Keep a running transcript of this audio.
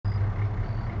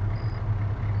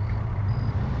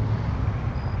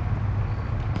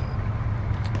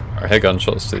I hear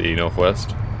gunshots to the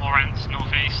northwest. Orange,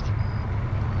 northeast.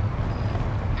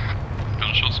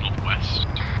 Gunshots northwest.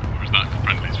 Or is that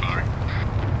friendly's firing?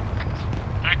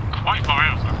 They're quite far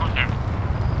out, so I can't hear them.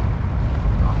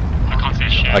 I can't see a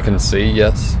shit. I can see,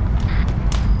 yes.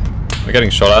 We're getting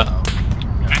shot at.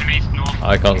 Enemies north.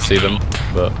 I can't see them,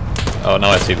 but... Oh, now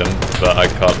I see them, but I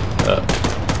can't...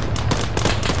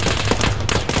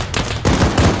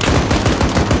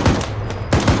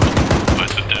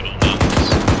 Where's the devil nuns?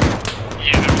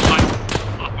 Yeah, they're like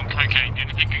up on cocaine. The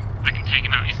only thing that can take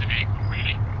them out is the vehicle,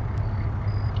 really.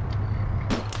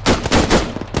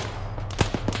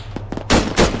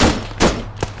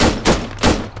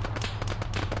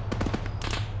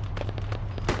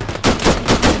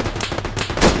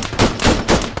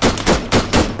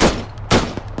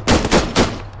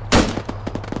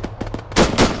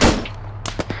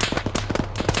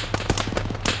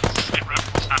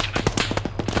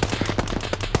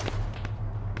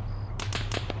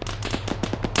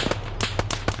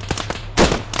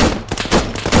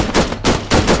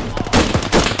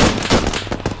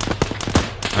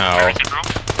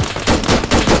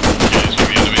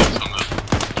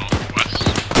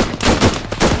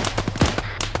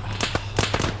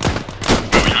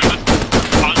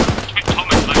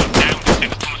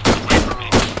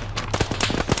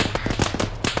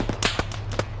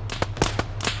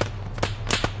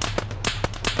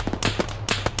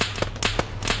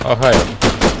 Oh, hi.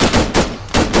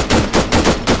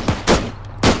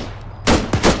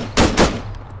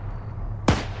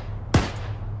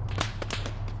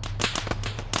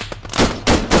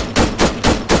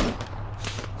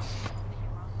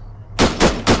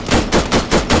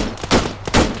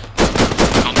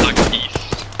 Contact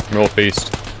east. Northeast.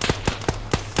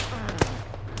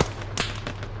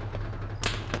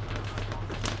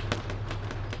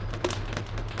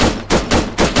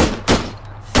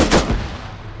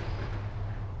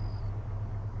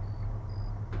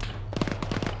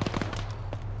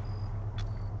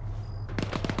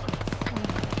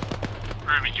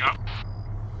 Rooming you up.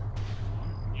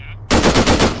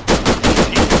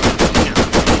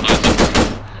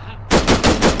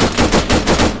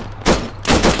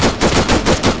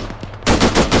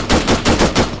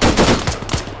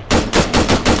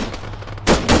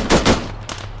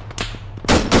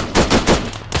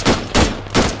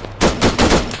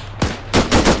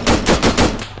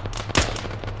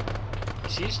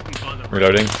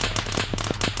 Reloading.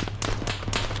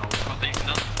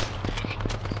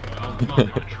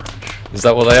 Is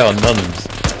that what they are? Nuns?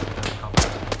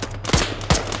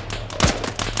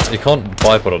 You can't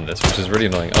bipod on this, which is really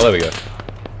annoying. Oh, there we go.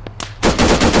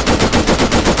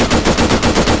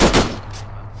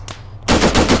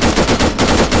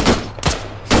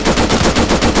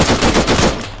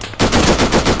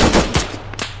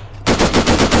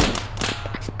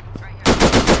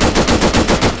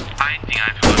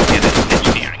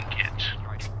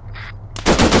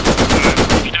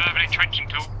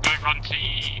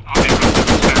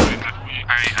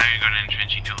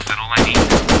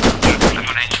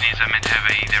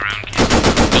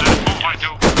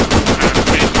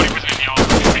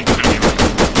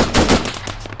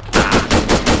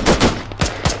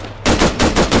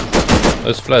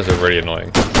 Those flares are really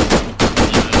annoying. Who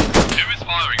is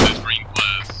firing those green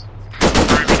flares?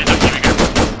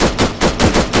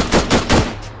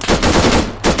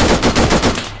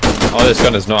 Oh, this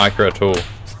gun is not accurate at all.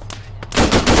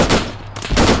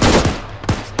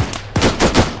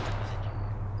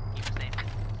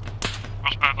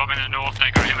 Crossbow bomb in the north,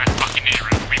 they go anywhere fucking near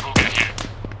it. We will get hit.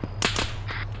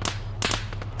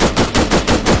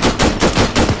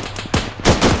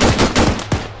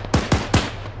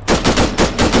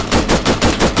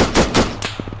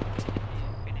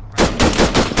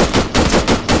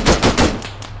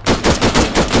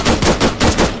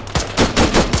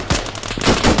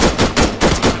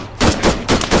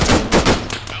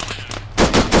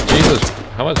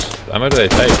 How much ammo do they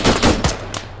take?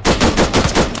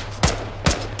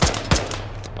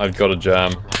 I've got a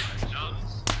jam.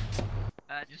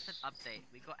 Just an update.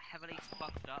 We got heavily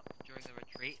fucked up during the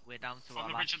retreat. We're down to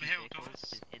our last two vehicles,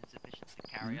 which is insufficient to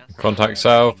carry us. Contact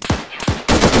south.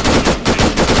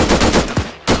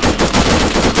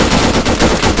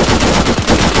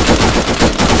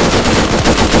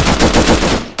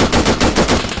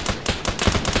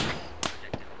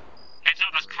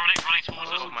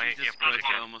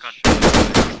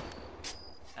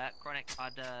 Chronic,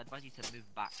 I'd advise you to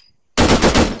move back.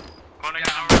 Chronic,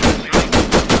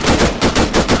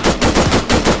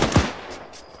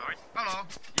 Hello.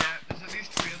 Yeah, there's at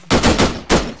least 3 of them.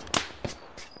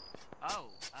 Oh,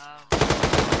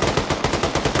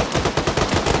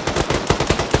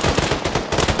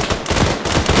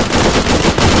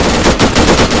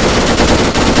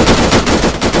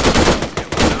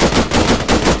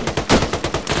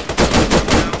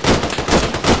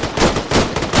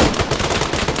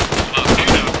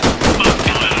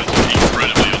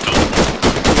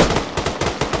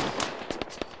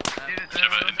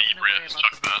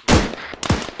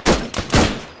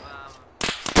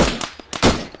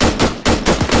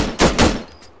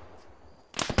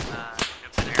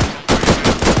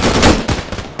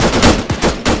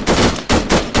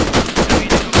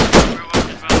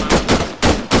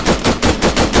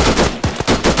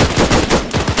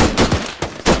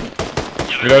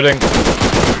 Reloading. Don't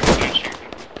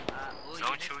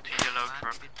shoot to yellow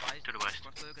from to the west.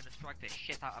 We're gonna strike the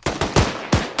shit out of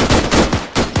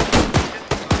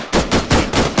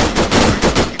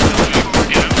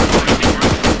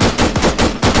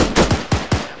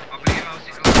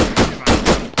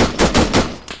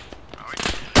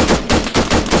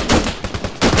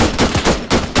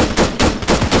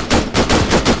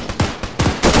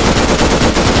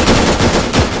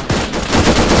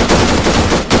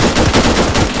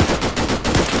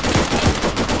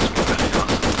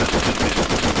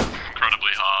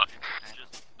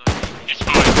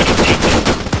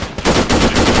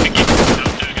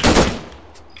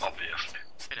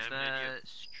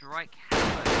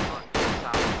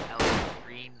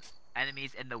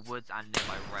enemies in the woods and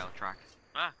nearby rail track.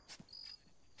 Ah.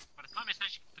 By the time it's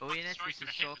actually All units, this is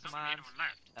Shore Command.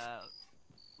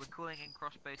 We're calling in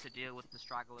crossbow to deal with the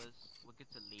stragglers. We're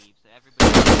good to leave, so everybody...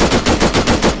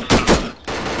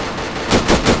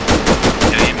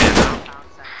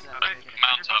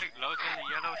 Mount up.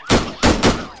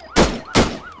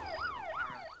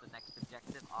 The next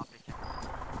objective after checking.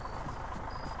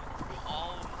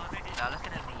 Now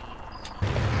looking at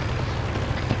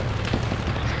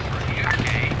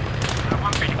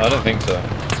I don't think so.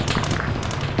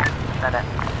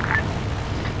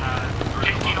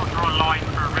 Just you not draw a line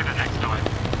for a river next time.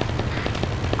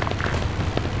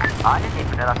 I didn't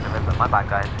even know that's the river, my bad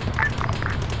guys.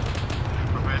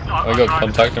 I got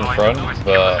contact in front,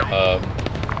 but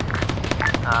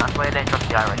That's why you don't trust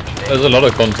the Irish. there's a lot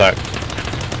of contact.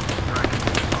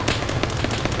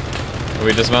 Are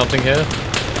we dismounting here?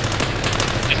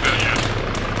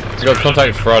 We got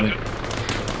contact front.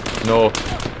 North.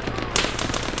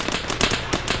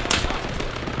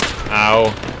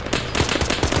 Ow.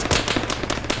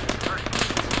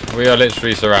 We are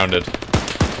literally surrounded.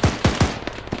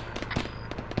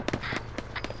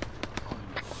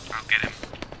 I'll get him.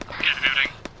 Get the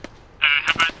building.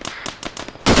 How about...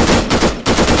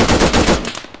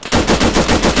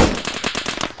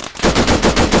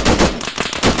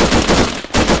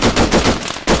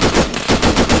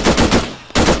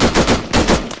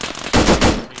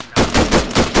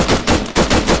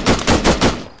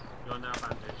 You're now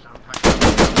bandaged. I'm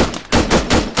packing.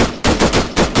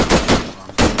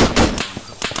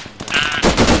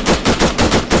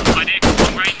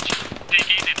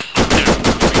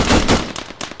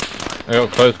 I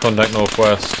got close contact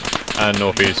northwest and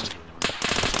northeast.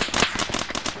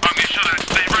 I'm getting shot at.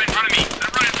 They're right in front of me.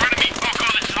 They're right in front of me. Oh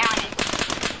god, this is horrible.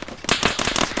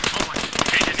 Oh my god.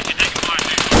 Okay, then if you take a fire,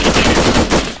 dude,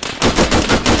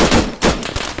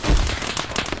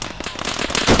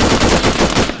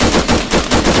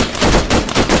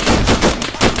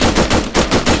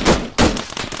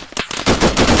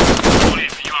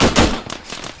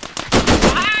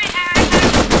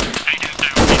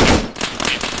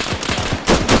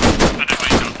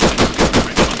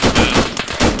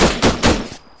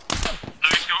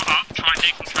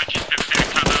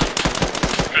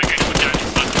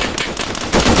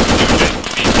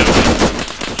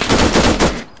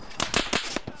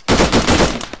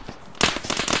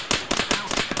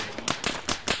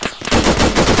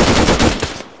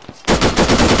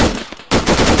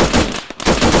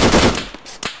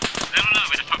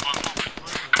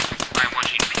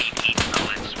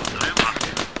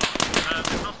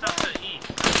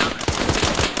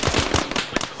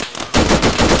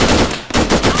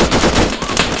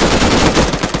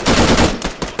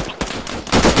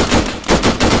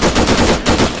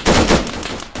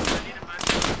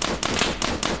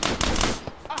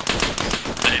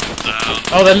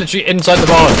 Oh, they're literally inside the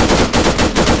barn.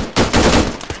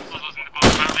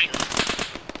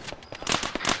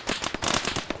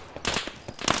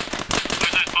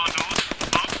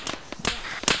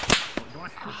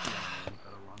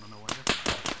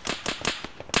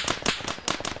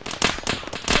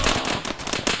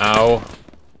 Ow.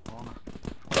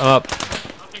 Up.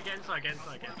 Okay, get inside, get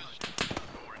inside, get inside.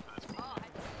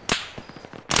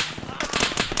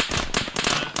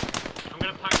 I'm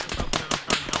gonna pack this up and I'll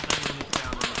try and help anyone who's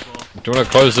down on the floor. Do you want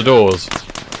to close the doors?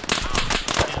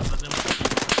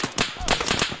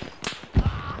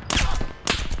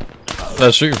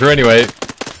 They're shooting through anyway.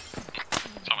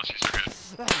 Thomas, you still good?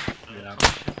 Yeah.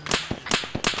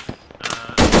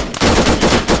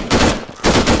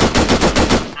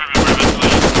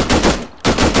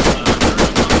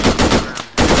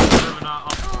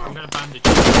 I'm gonna bandage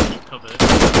you to keep covered.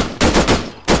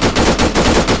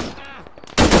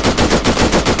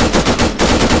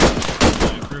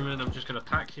 Crewman, I'm just gonna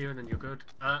pack you and then you're good.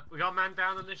 We got a man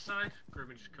down on this side.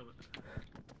 Crewman just covered.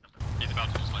 He's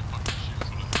about to just like fucking shoot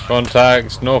sort of.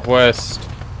 Contacts northwest.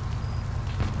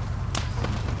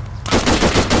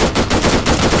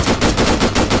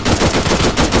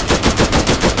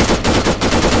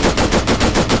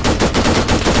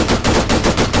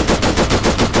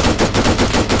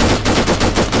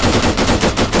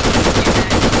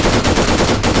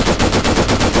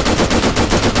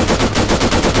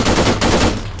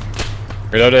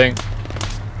 Reloading.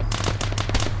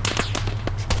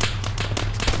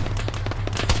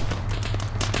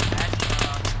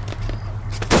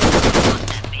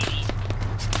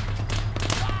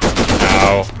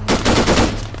 Ow.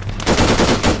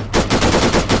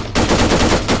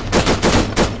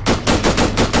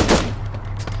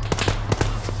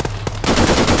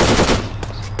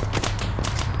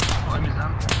 What is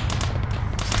that?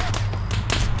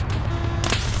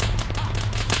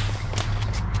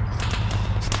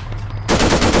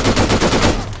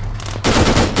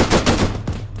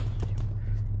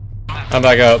 I'm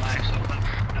back up.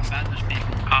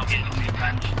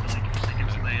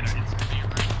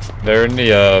 They're in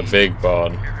the big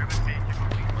barn.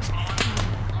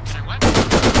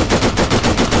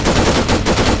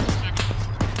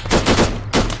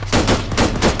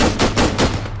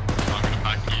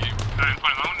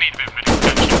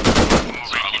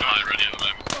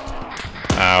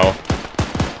 Ow.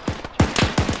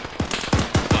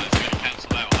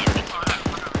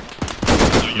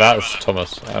 That's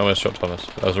Thomas. I almost shot Thomas.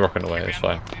 I was rocking away, it's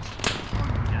fine.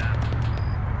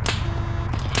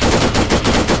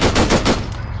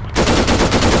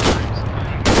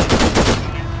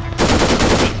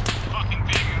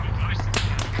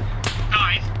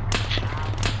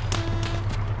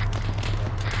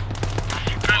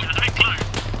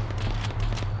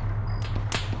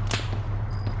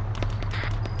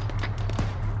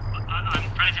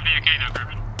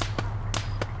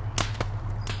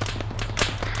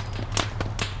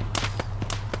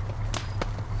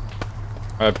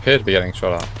 I appear to be getting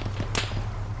shot at.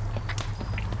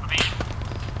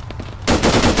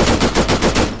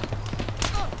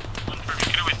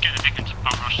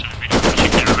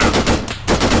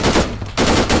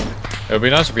 It would be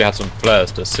nice if we had some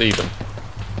flares to see them.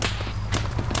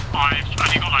 I've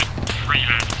only got like 3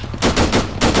 left.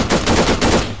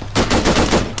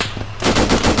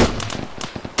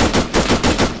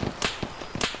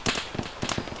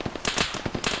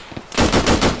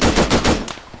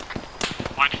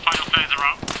 My final flares are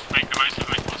up. Make the most of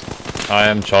it. I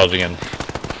am charging in.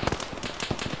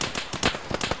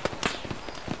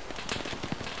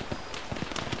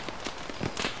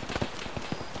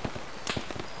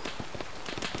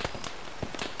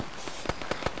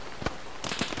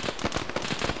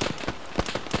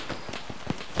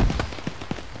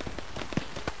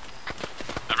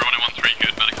 Everyone in 1-3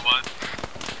 good medical wise?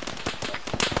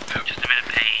 Just a bit of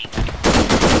pain.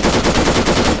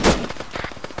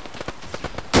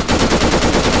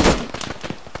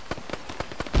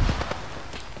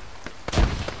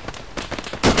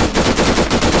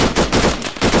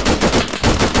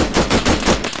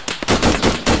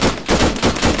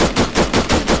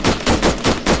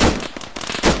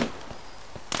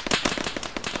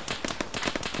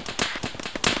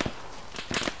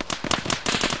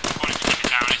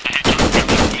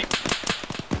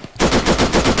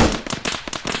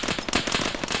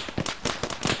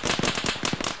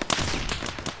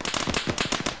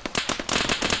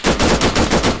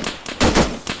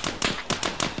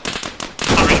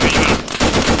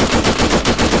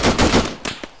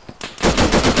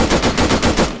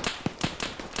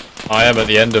 I am at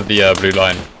the end of the blue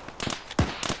line.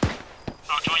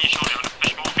 I'll join you shortly. I'm gonna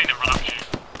push morphine and run up to you.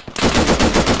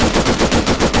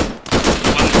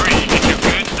 1-3, if you're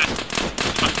good, then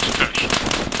let's push.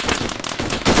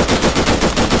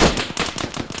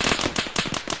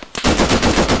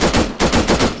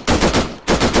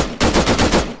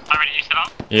 Alright, you set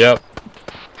up? Yep.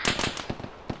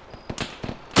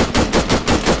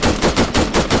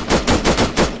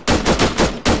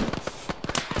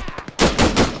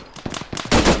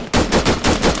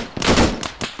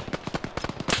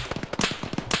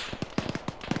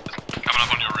 Coming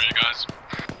up on your rear, guys.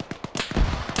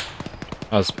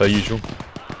 As per usual. Hell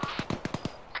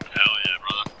yeah,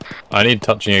 brother. I need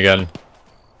touching again.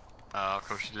 Of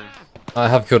course you do. I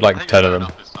have killed like 10 of them.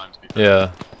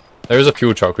 Yeah. There is a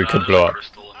fuel truck we could blow up.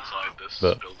 Still inside this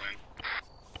But- building.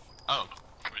 Oh,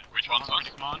 which one's on?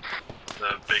 Command.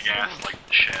 The big ass like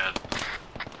shed.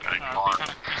 We're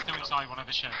still inside one of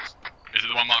the sheds. Is it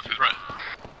the one marked with red?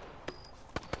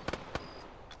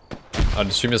 I'd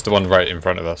assume it's the one right in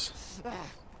front of us.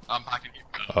 I'm packing you.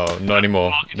 Oh, not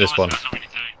anymore. This one. That's what we need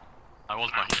to do. I was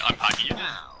packing you. I'm packing you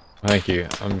now. Thank you.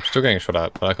 I'm still getting shot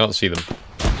at, but I can't see them.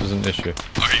 This is an issue.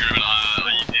 Okay, Ruben,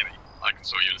 you near me. I can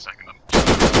sort you in a second then. We're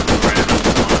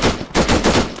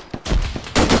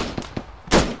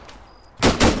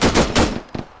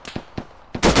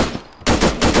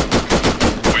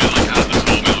like at the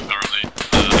sawmill currently.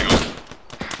 Hang on.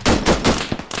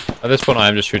 At this point, I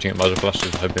am just shooting at muzzle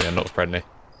flashes, hoping they're not friendly.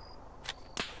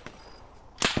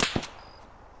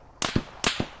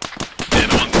 Yeah,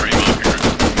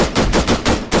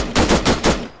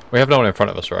 We have no one in front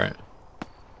of us, right?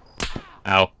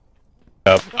 Ow.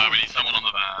 Yep. We need someone on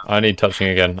the van. I need touching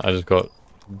again. I just got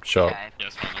shot. Okay.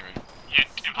 Yes, fine, okay.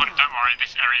 Important, don't worry,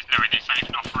 this area's nowhere near safe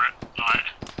enough for it. Like,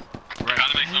 It kind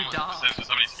of makes sense for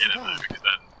somebody to get it though, because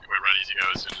then we're ready to go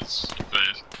as soon as it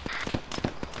clears.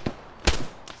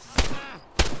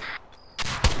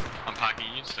 I'm packing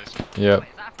you, Stacey. Yep. Wait,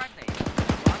 is that a friendly?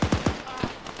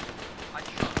 I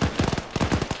shot.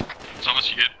 Thomas,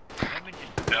 you good? Women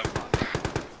just Yep. fuck.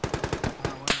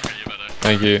 Okay, you better.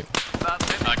 Thank you. But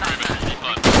women Groovy, stand keep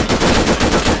on.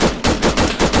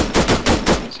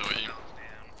 So are you?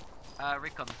 there.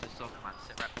 Recon's the store command,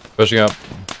 sit rep. Pushing up.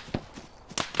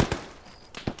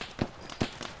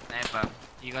 Hey, bro.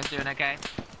 You guys doing okay?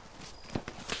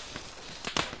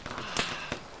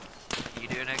 You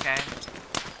doing okay?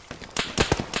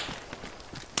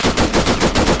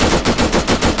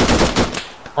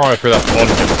 Oh, I threw that on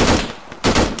him.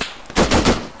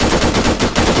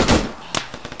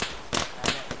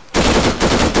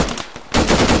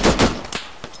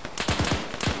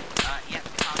 Yep,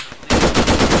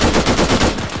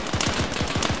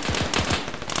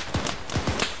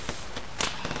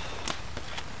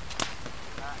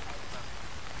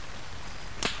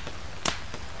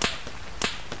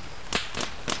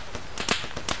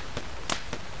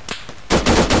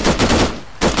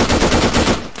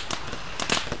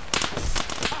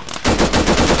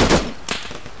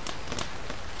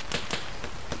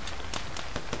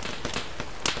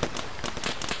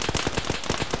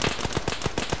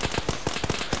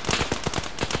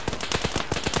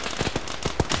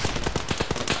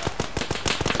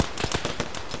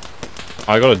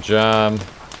 I got a jam.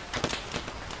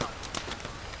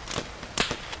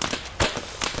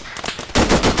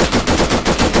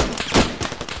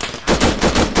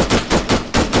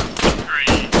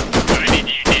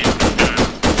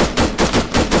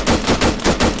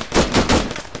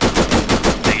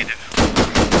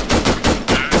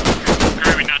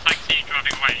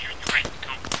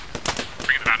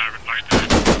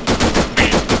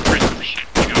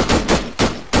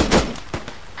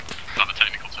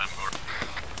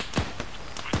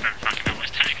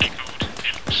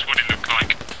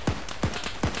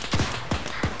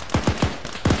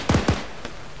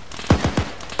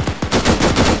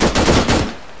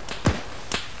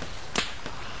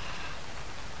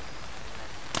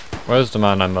 Where's the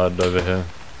man I murdered over here?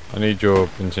 I need your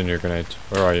incendiary grenades.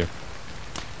 Where are you?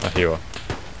 Ah, here you are.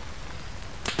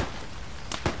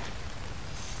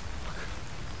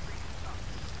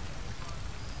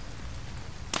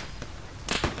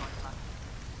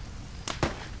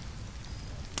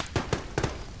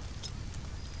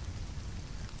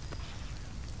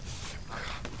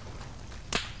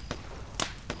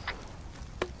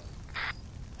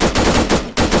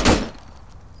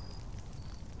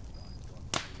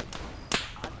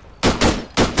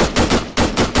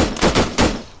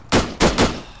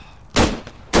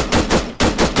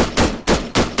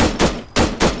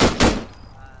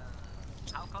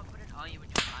 how confident are you in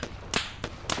your plan?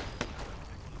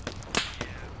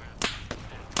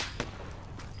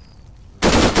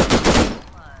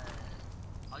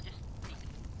 I'll just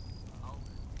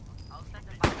I'll send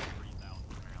them back.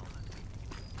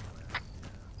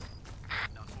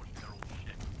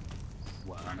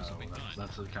 Well, I know,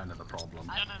 that's kind of the problem.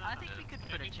 I think we could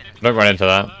put a chin in. Don't run into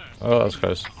that. Oh, that was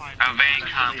close. I'm being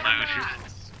can't load.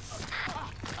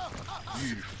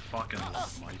 You fucking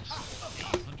love mites.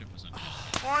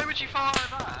 Why would you fire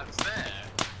that? It's there.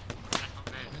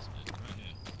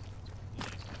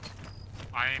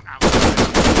 I'm out.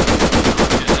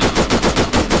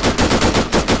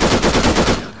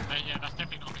 Yeah, that's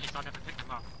definitely not his. I never picked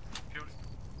him up. Purely.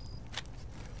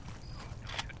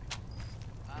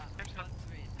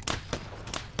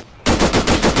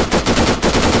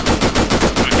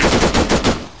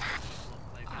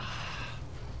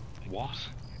 What?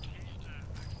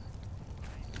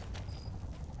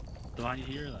 Did I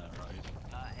hear that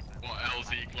right? What,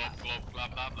 LZ, glop, glop, blah,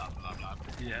 blah, blah, blah, blah.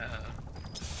 Yeah.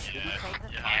 Yeah,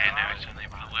 Yeah, no, it's only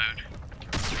about load.